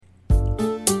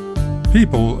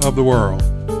People of the world,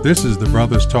 this is the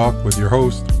Brothers Talk with your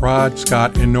hosts, Rod,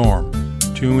 Scott, and Norm.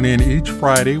 Tune in each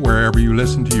Friday wherever you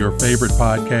listen to your favorite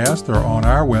podcast or on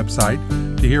our website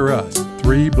to hear us,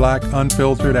 three black,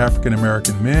 unfiltered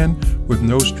African-American men with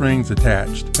no strings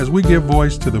attached, as we give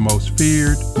voice to the most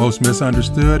feared, most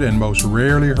misunderstood, and most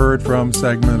rarely heard from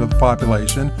segment of the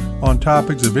population on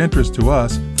topics of interest to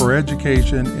us for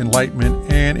education,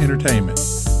 enlightenment, and entertainment.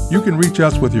 You can reach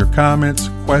us with your comments,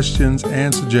 questions,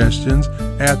 and suggestions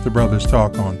at The Brothers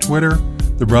Talk on Twitter,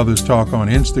 The Brothers Talk on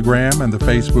Instagram, and the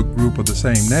Facebook group of the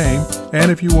same name.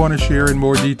 And if you want to share in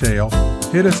more detail,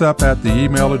 hit us up at the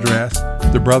email address,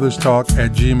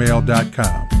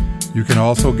 thebrotherstalk@gmail.com. You can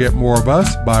also get more of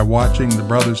us by watching The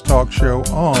Brothers Talk show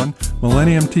on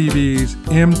Millennium TV's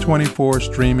M24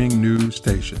 streaming news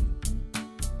station.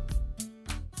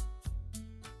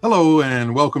 Hello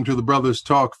and welcome to the Brothers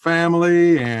Talk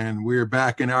family, and we're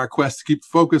back in our quest to keep the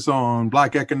focus on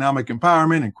Black economic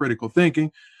empowerment and critical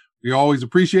thinking. We always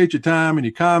appreciate your time and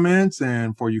your comments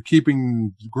and for you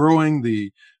keeping growing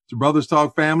the Brothers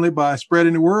Talk family by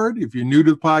spreading the word. If you're new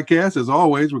to the podcast, as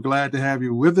always, we're glad to have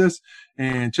you with us,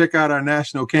 and check out our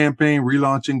national campaign,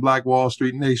 Relaunching Black Wall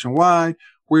Street Nationwide,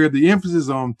 where the emphasis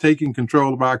on taking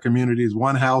control of our communities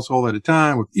one household at a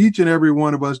time, with each and every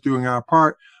one of us doing our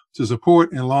part to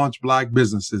support and launch Black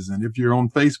businesses. And if you're on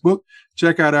Facebook,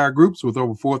 check out our groups with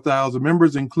over 4,000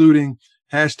 members, including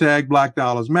hashtag Black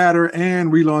Dollars Matter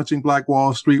and Relaunching Black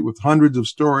Wall Street, with hundreds of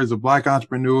stories of Black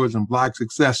entrepreneurs and Black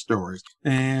success stories.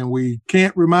 And we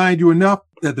can't remind you enough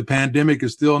that the pandemic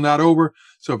is still not over.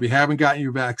 So if you haven't gotten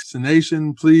your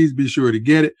vaccination, please be sure to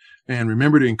get it. And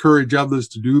remember to encourage others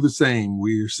to do the same.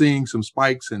 We're seeing some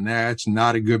spikes, and that's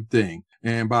not a good thing.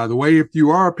 And by the way, if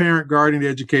you are a parent, guardian,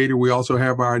 educator, we also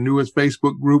have our newest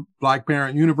Facebook group, Black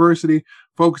Parent University,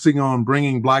 focusing on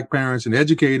bringing Black parents and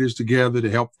educators together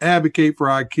to help advocate for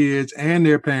our kids and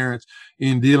their parents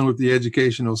in dealing with the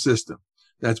educational system.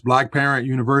 That's Black Parent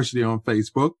University on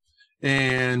Facebook.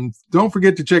 And don't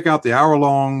forget to check out the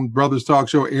hour-long Brothers Talk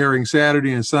show airing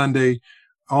Saturday and Sunday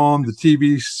on the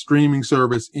TV streaming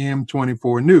service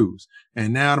M24 News.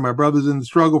 And now to my brothers in the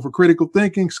struggle for critical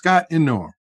thinking, Scott and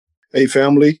Norm. Hey,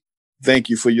 family, thank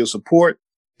you for your support.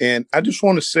 And I just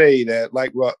want to say that,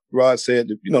 like Rod said,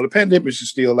 the pandemic is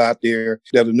still out there.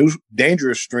 There's a new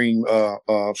dangerous strain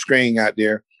out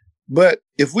there. But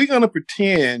if we're going to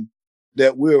pretend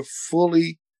that we're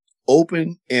fully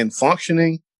open and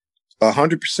functioning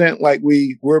 100% like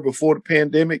we were before the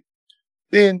pandemic,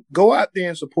 then go out there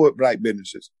and support Black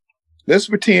businesses. Let's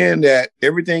pretend that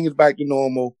everything is back to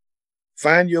normal.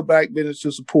 Find your Black business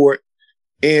to support.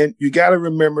 And you got to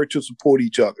remember to support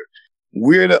each other.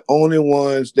 We're the only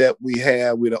ones that we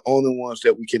have. We're the only ones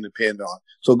that we can depend on.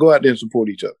 So go out there and support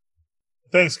each other.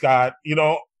 Thanks, Scott.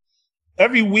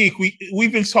 Every week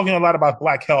we've been talking a lot about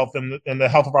Black health and the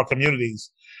health of our communities.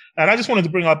 And I just wanted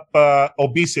to bring up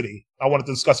obesity. I wanted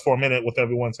to discuss for a minute with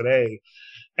everyone today.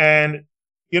 And,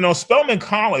 Spelman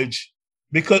College,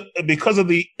 because of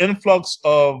the influx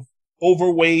of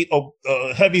overweight,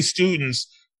 heavy students,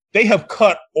 they have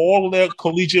cut all of their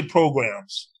collegiate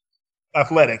programs,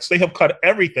 athletics. They have cut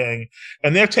everything,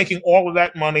 and they're taking all of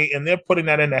that money and they're putting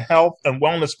that into health and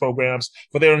wellness programs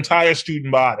for their entire student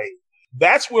body.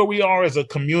 That's where we are as a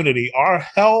community. Our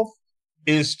health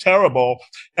is terrible,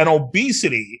 and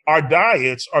obesity, our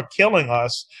diets are killing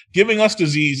us, giving us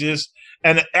diseases.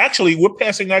 And actually, we're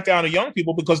passing that down to young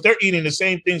people because they're eating the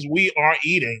same things we are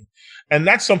eating. And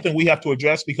that's something we have to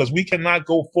address, because we cannot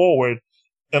go forward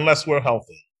unless we're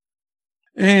healthy.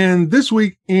 And this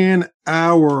week in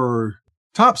our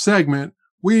top segment,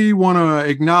 we want to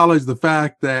acknowledge the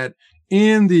fact that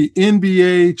in the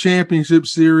NBA Championship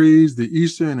Series, the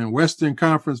Eastern and Western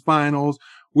Conference Finals,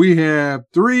 we have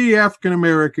three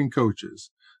African-American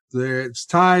coaches. That's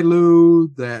Ty Lue,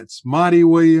 that's Monty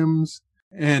Williams,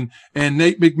 and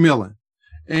Nate McMillan.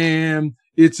 And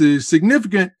it's a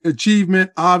significant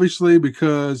achievement, obviously,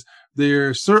 because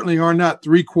there certainly are not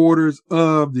 3/4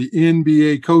 of the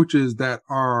NBA coaches that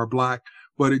are Black,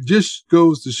 but it just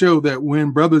goes to show that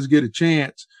when brothers get a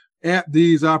chance at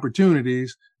these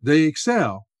opportunities, they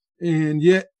excel. And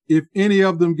yet, if any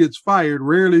of them gets fired,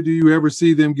 rarely do you ever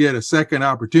see them get a second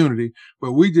opportunity.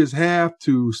 But we just have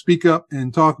to speak up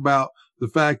and talk about the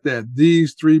fact that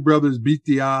these three brothers beat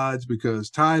the odds, because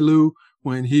Ty Lue,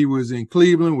 when he was in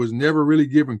Cleveland, was never really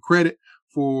given credit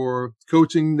for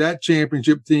coaching that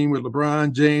championship team with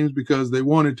LeBron James, because they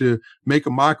wanted to make a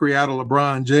mockery out of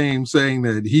LeBron James, saying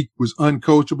that he was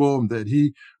uncoachable and that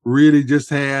he really just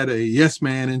had a yes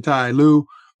man in Ty Lue.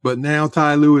 But now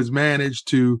Ty Lue has managed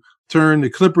to turn the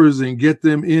Clippers and get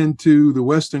them into the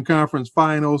Western Conference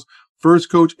Finals first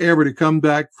coach ever to come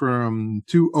back from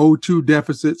 2-0-2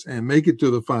 deficits and make it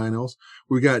to the finals.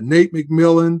 We got Nate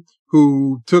McMillan,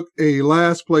 who took a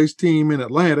last place team in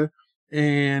Atlanta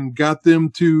and got them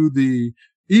to the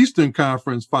Eastern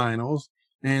Conference Finals.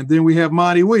 And then we have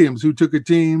Monty Williams, who took a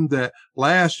team that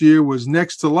last year was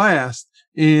next to last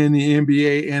in the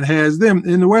NBA and has them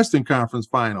in the Western Conference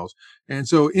Finals. And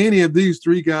so any of these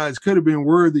three guys could have been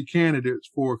worthy candidates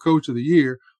for Coach of the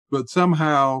Year, but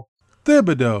somehow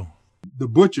Thibodeau, the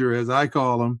butcher, as I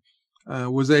call him,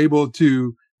 was able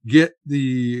to get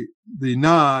the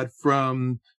nod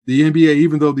from the NBA,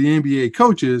 even though the NBA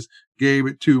coaches gave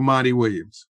it to Monty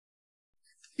Williams.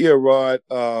 Yeah, Rod,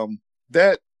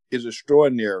 that is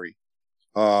extraordinary,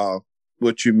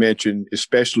 what you mentioned,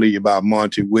 especially about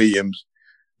Monty Williams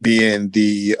being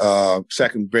the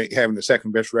having the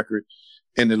second best record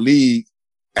in the league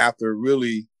after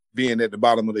really being at the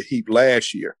bottom of the heap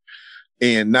last year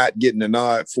and not getting the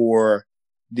nod for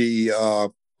the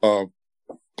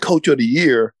Coach of the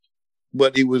Year,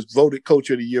 but he was voted Coach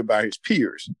of the Year by his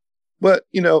peers. But,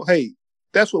 hey,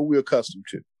 that's what we're accustomed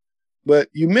to. But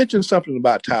you mentioned something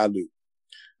about Ty Lue.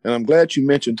 And I'm glad you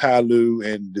mentioned Ty Lue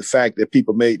and the fact that they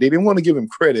didn't want to give him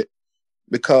credit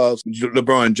because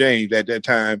LeBron James at that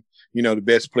time, the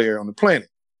best player on the planet.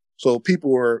 So people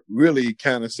were really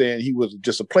kind of saying he was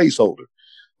just a placeholder.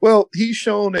 Well, he's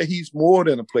shown that he's more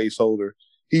than a placeholder.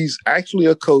 He's actually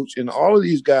a coach, and all of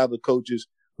these guys are coaches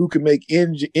who can make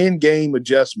in-game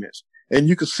adjustments. And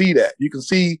you can see that. You can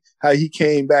see how he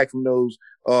came back from those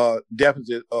 0-2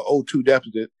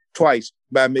 deficit twice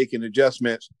by making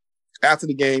adjustments after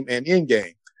the game and in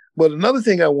game. But another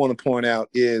thing I want to point out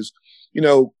is,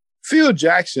 Phil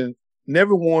Jackson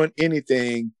never won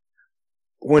anything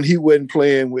when he wasn't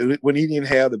playing, when he didn't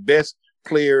have the best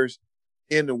players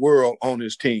in the world on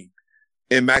his team.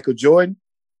 And Michael Jordan,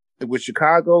 with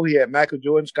Chicago, he had Michael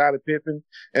Jordan, Scottie Pippen,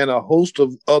 and a host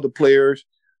of other players,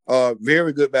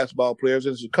 very good basketball players.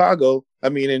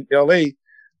 In LA,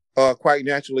 quite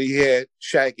naturally, he had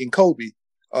Shaq and Kobe,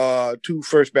 two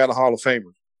first ballot Hall of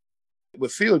Famers.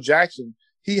 With Phil Jackson,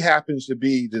 he happens to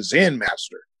be the Zen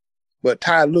master, but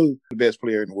Ty Lue, the best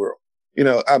player in the world.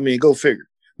 Go figure.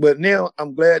 But now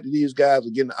I'm glad that these guys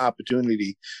are getting the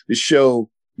opportunity to show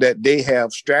that they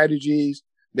have strategies,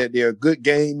 that they're good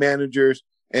game managers,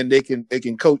 and they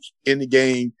can coach in the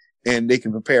game and they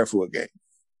can prepare for a game.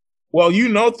 Well,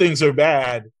 things are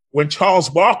bad when Charles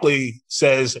Barkley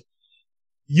says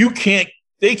they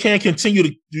can't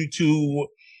continue to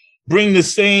bring the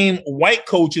same white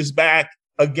coaches back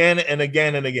again and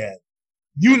again and again.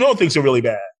 Things are really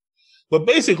bad. But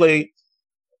basically,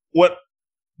 what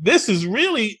this is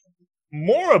really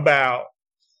more about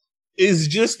is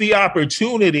just the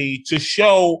opportunity to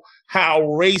show how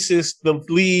racist the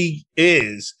league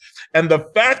is. And the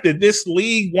fact that this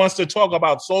league wants to talk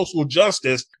about social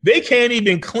justice, they can't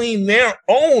even clean their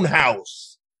own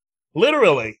house.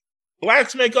 Literally.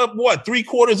 Blacks make up,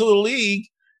 3/4 of the league,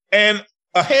 and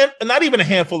not even a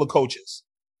handful of coaches.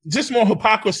 Just more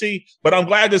hypocrisy, but I'm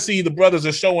glad to see the brothers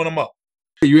are showing them up.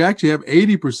 You actually have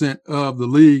 80% of the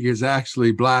league is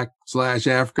actually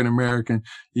Black/African American,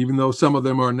 even though some of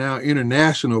them are now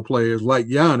international players like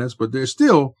Giannis, but they're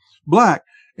still Black.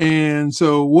 And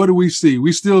so what do we see?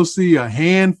 We still see a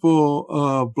handful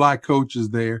of Black coaches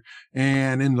there.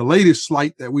 And in the latest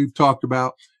slate that we've talked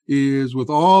about is with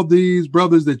all these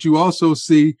brothers that you also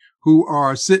see who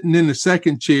are sitting in the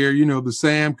second chair, the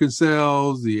Sam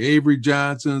Cassels, the Avery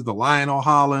Johnsons, the Lionel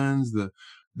Hollins,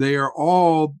 they are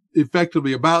all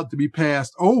effectively about to be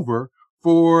passed over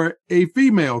for a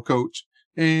female coach.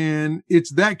 And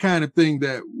it's that kind of thing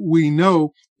that we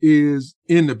know is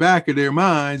in the back of their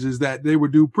minds, is that they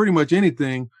would do pretty much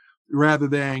anything rather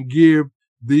than give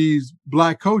these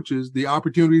Black coaches the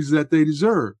opportunities that they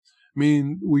deserve.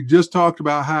 We just talked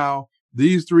about how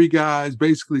these three guys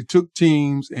basically took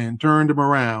teams and turned them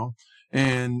around.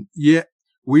 And yet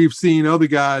we've seen other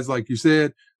guys, like you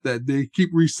said, that they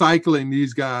keep recycling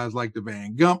these guys like the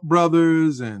Van Gump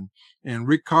brothers and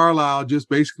Rick Carlisle just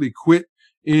basically quit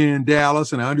in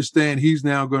Dallas. And I understand he's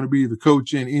now going to be the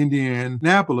coach in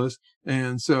Indianapolis.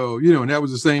 And so, and that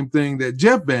was the same thing that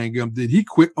Jeff Van Gump did. He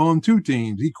quit on two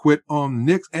teams. He quit on the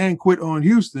Knicks and quit on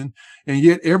Houston. And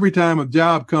yet every time a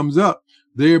job comes up,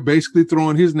 they're basically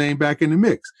throwing his name back in the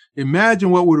mix. Imagine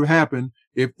what would have happened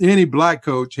if any Black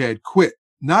coach had quit,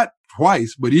 not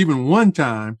twice, but even one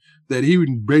time, that he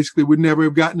would never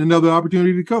have gotten another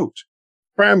opportunity to coach.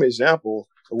 Prime example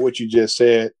of what you just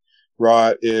said,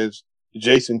 Rod, is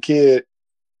Jason Kidd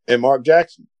and Mark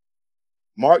Jackson.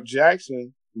 Mark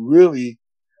Jackson really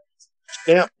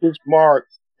stamped his mark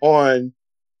on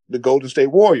the Golden State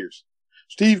Warriors.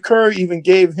 Steve Kerr even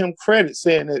gave him credit,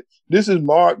 saying that this is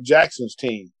Mark Jackson's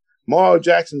team. Mark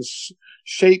Jackson's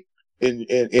shape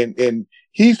and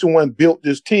he's the one built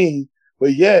this team,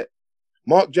 but yet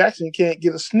Mark Jackson can't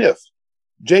get a sniff.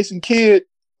 Jason Kidd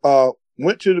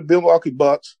went to the Milwaukee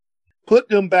Bucks, put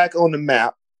them back on the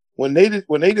map. When they realized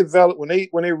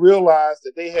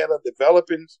that they had a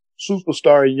developing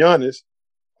superstar in Giannis,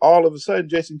 all of a sudden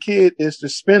Jason Kidd is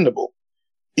dispendable.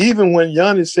 Even when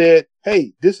Giannis said,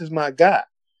 "Hey, this is my guy,"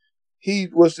 he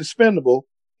was dispendable.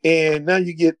 And now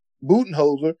you get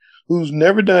Budenholzer, who's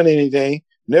never done anything,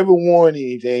 never won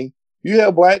anything. You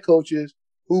have black coaches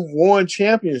who've won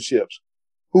championships,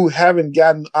 who haven't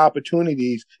gotten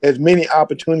opportunities, as many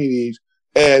opportunities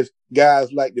as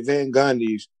guys like the Van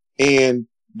Gundys and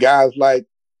guys like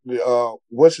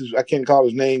I can't call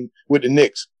his name with the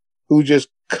Knicks, who just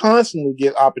constantly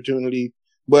get opportunity,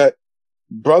 but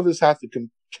brothers have to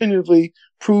continually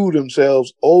prove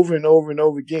themselves over and over and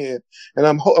over again. And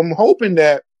I'm hoping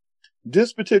that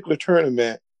this particular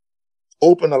tournament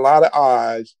opened a lot of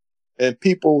eyes, and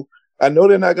people, I know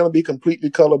they're not going to be completely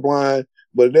colorblind,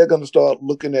 but they're going to start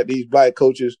looking at these black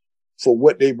coaches for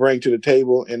what they bring to the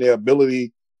table and their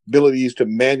abilities to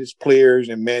manage players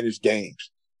and manage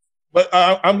games. But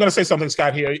I'm going to say something,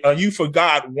 Scott, here. You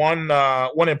forgot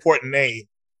one important name,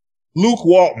 Luke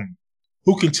Walton,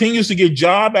 who continues to get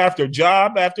job after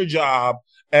job after job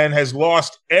and has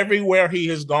lost everywhere he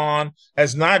has gone,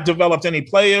 has not developed any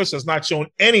players, has not shown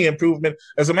any improvement.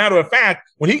 As a matter of fact,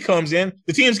 when he comes in,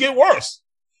 the teams get worse.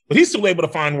 But he's still able to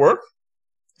find work.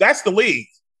 That's the league.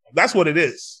 That's what it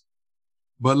is.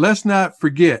 But let's not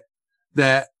forget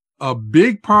that a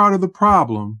big part of the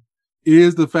problem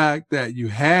is the fact that you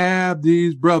have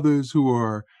these brothers who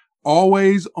are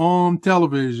always on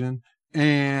television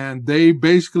and they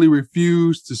basically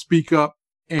refuse to speak up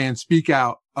and speak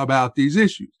out about these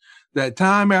issues. That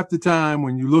time after time,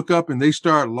 when you look up and they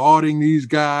start lauding these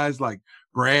guys like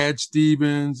Brad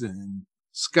Stevens and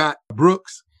Scott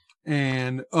Brooks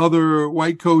and other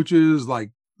white coaches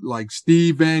like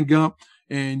Steve Van Gundy,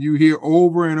 and you hear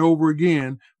over and over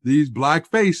again, these black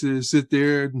faces sit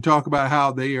there and talk about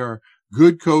how they are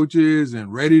good coaches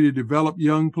and ready to develop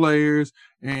young players,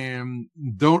 and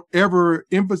don't ever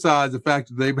emphasize the fact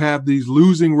that they have these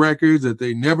losing records, that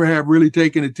they never have really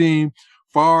taken a team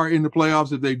far in the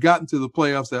playoffs, if they've gotten to the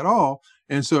playoffs at all.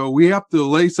 And so we have to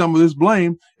lay some of this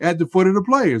blame at the foot of the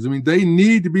players. I mean, they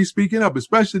need to be speaking up,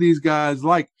 especially these guys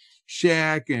like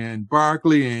Shaq and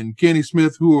Barkley and Kenny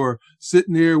Smith, who are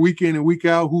sitting there week in and week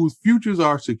out, whose futures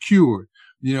are secured.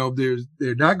 You know,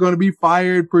 they're not going to be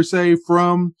fired per se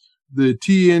from the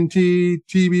TNT,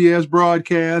 TBS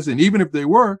broadcast. And even if they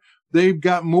were, they've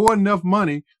got more than enough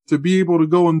money to be able to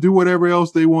go and do whatever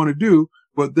else they want to do.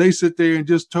 But they sit there and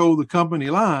just toe the company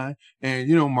line. And,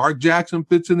 you know, Mark Jackson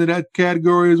fits into that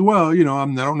category as well. You know, I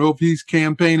don't know if he's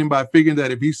campaigning by figuring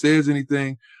that if he says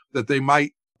anything that they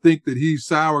might think that he's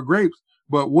sour grapes.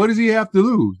 But what does he have to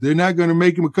lose? They're not going to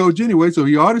make him a coach anyway. So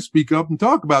he ought to speak up and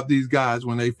talk about these guys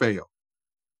when they fail.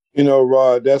 You know,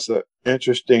 Rod, that's an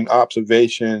interesting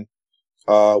observation.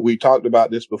 We talked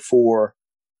about this before.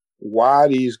 Why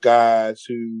these guys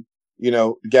who, you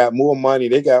know, got more money,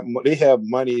 they have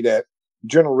money, that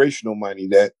generational money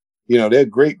that, you know, their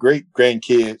great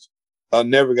grandkids are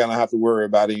never going to have to worry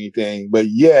about anything, but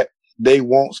yet they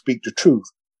won't speak the truth.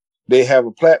 They have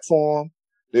a platform.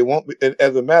 They won't be,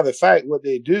 as a matter of fact, what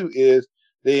they do is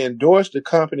they endorse the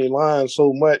company line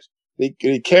so much, they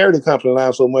carry the company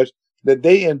line so much that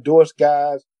they endorse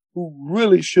guys who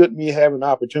really shouldn't be having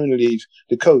opportunities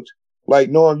to coach. Like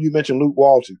Norm, you mentioned Luke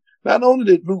Walton. Not only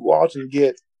did Luke Walton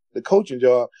get the coaching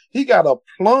job, he got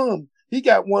one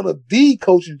of the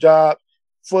coaching jobs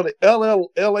for the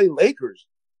LA Lakers.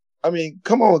 I mean,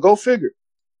 come on, go figure.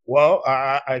 Well,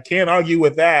 I can't argue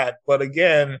with that. But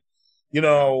again, you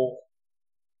know,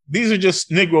 these are just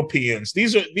Negropeans.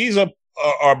 These are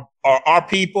our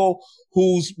people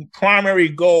whose primary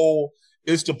goal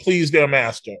is to please their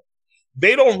master.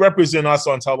 They don't represent us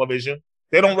on television.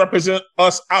 They don't represent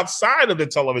us outside of the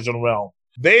television realm.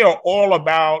 They are all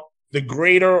about the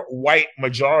greater white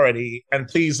majority and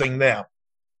pleasing them.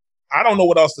 I don't know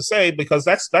what else to say because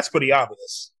that's pretty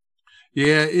obvious.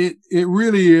 Yeah, it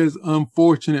really is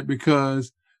unfortunate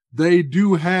because they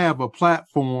do have a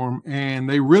platform and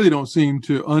they really don't seem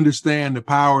to understand the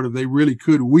power that they really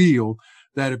could wield,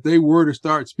 that if they were to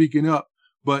start speaking up.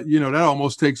 But, you know, that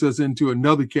almost takes us into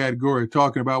another category of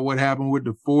talking about what happened with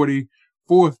the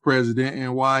 44th president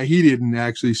and why he didn't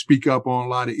actually speak up on a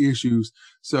lot of issues.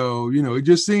 So, you know, it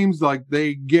just seems like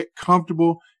they get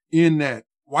comfortable in that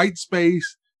white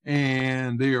space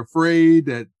and they're afraid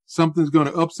that something's going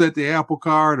to upset the apple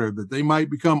cart or that they might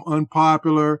become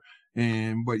unpopular.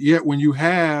 But yet when you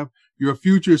have your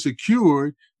future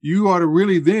secured, you ought to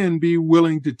really then be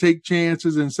willing to take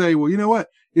chances and say, well, you know what?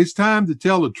 It's time to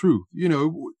tell the truth.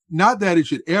 Not that it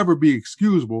should ever be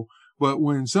excusable, but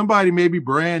when somebody may be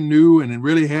brand new and it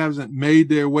really hasn't made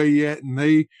their way yet, and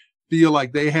they feel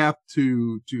like they have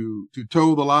to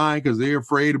toe the line because they're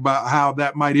afraid about how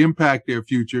that might impact their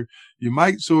future, you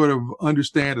might sort of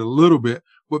understand it a little bit.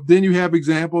 But then you have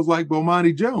examples like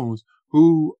Bomani Jones,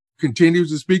 who continues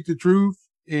to speak the truth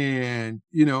and,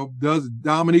 does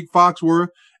Dominique Foxworth,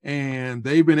 and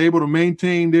they've been able to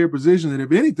maintain their position. And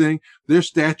if anything, their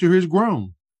stature has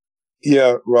grown.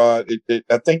 Yeah, Rod,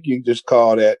 I think you just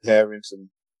call that having some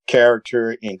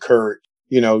character and courage,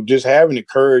 just having the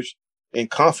courage and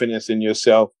confidence in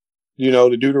yourself,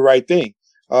 to do the right thing,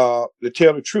 to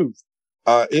tell the truth.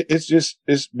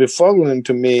 It's befuddling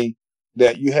to me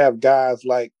that you have guys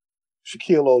like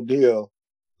Shaquille O'Neal,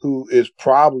 who is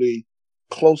probably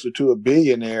closer to a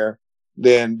billionaire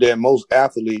than most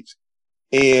athletes.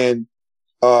 And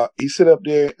he sit up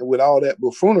there with all that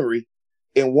buffoonery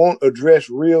and won't address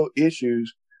real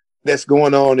issues that's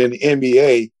going on in the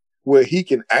NBA where he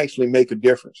can actually make a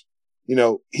difference.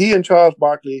 He and Charles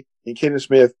Barkley and Kenneth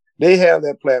Smith, they have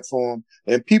that platform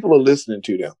and people are listening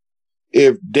to them.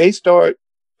 If they start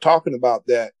talking about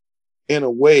that in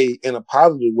a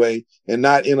positive way and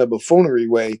not in a buffoonery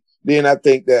way, then I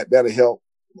think that'll help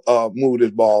move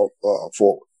this ball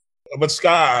forward. But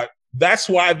Scott, that's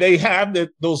why they have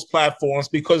those platforms,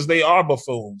 because they are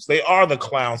buffoons. They are the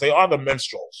clowns. They are the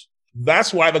minstrels.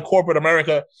 That's why the corporate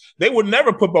America, they would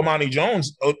never put Bomani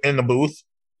Jones in the booth.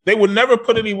 They would never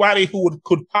put anybody who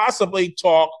could possibly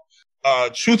talk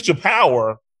truth to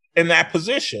power in that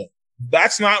position.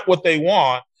 That's not what they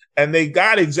want. And they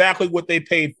got exactly what they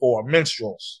paid for,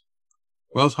 minstrels.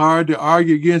 Well, it's hard to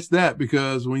argue against that,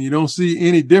 because when you don't see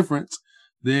any difference,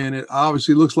 then it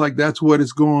obviously looks like that's what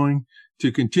it's going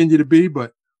to continue to be.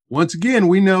 But once again,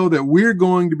 we know that we're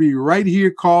going to be right here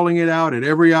calling it out at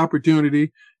every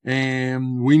opportunity.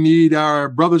 And we need our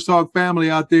Brothers Talk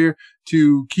family out there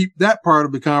to keep that part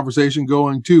of the conversation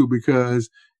going too,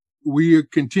 because we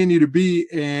continue to be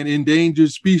an endangered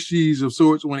species of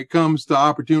sorts when it comes to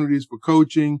opportunities for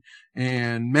coaching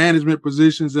and management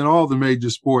positions in all the major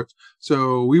sports.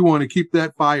 So we want to keep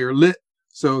that fire lit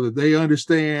so that they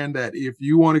understand that if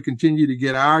you want to continue to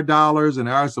get our dollars and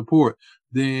our support,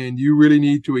 then you really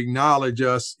need to acknowledge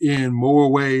us in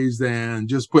more ways than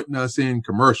just putting us in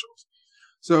commercials.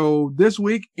 So this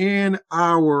week in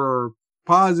our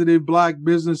Positive Black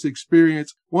Business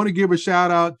Experience, I want to give a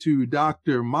shout out to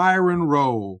Dr. Myron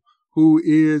Rolle, who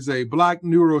is a Black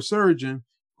neurosurgeon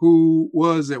who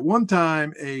was at one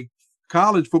time a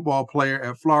college football player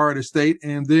at Florida State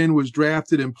and then was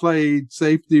drafted and played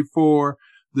safety for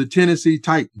the Tennessee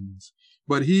Titans.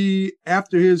 But he,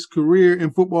 after his career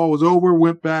in football was over,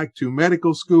 went back to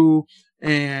medical school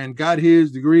and got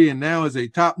his degree and now is a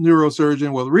top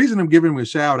neurosurgeon. Well, the reason I'm giving him a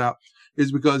shout out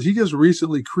is because he just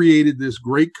recently created this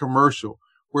great commercial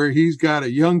where he's got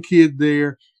a young kid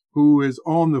there who is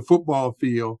on the football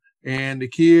field. And the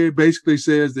kid basically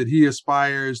says that he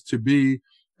aspires to be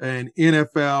an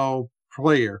NFL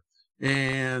player.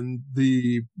 And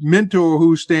the mentor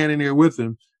who's standing there with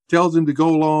him tells him to go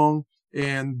along.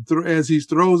 And as he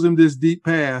throws him this deep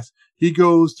pass, he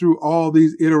goes through all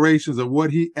these iterations of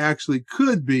what he actually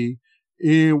could be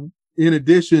in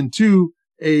addition to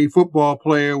a football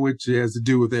player, which has to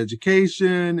do with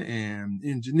education and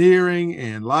engineering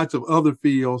and lots of other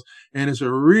fields. And it's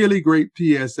a really great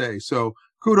PSA. So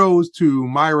kudos to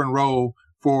Myron Rolle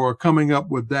for coming up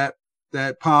with that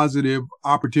positive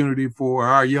opportunity for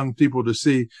our young people to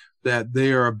see that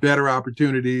there are better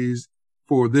opportunities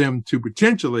for them to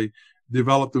potentially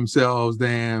develop themselves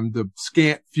than the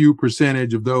scant few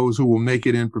percentage of those who will make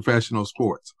it in professional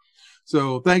sports.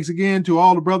 So thanks again to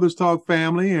all the Brothers Talk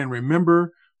family. And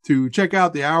remember to check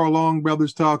out the hour-long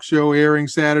Brothers Talk show airing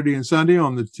Saturday and Sunday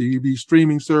on the TV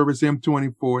streaming service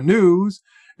M24 News.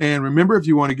 And remember, if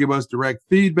you want to give us direct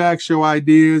feedback, show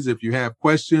ideas, if you have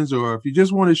questions, or if you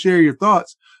just want to share your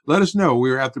thoughts, let us know.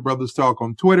 We're at the Brothers Talk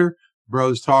on Twitter,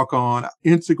 Brothers Talk on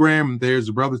Instagram, and there's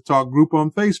the Brothers Talk group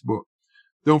on Facebook.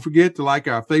 Don't forget to like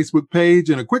our Facebook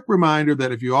page, and a quick reminder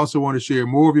that if you also want to share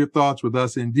more of your thoughts with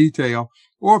us in detail,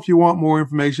 or if you want more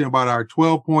information about our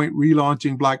 12-point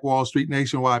relaunching Black Wall Street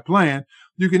nationwide plan,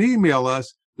 you can email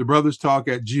us,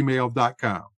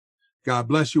 thebrotherstalk@gmail.com. God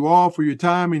bless you all for your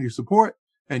time and your support,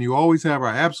 and you always have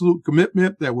our absolute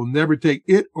commitment that we'll never take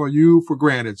it or you for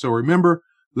granted. So remember,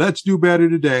 let's do better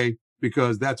today,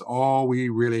 because that's all we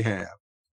really have.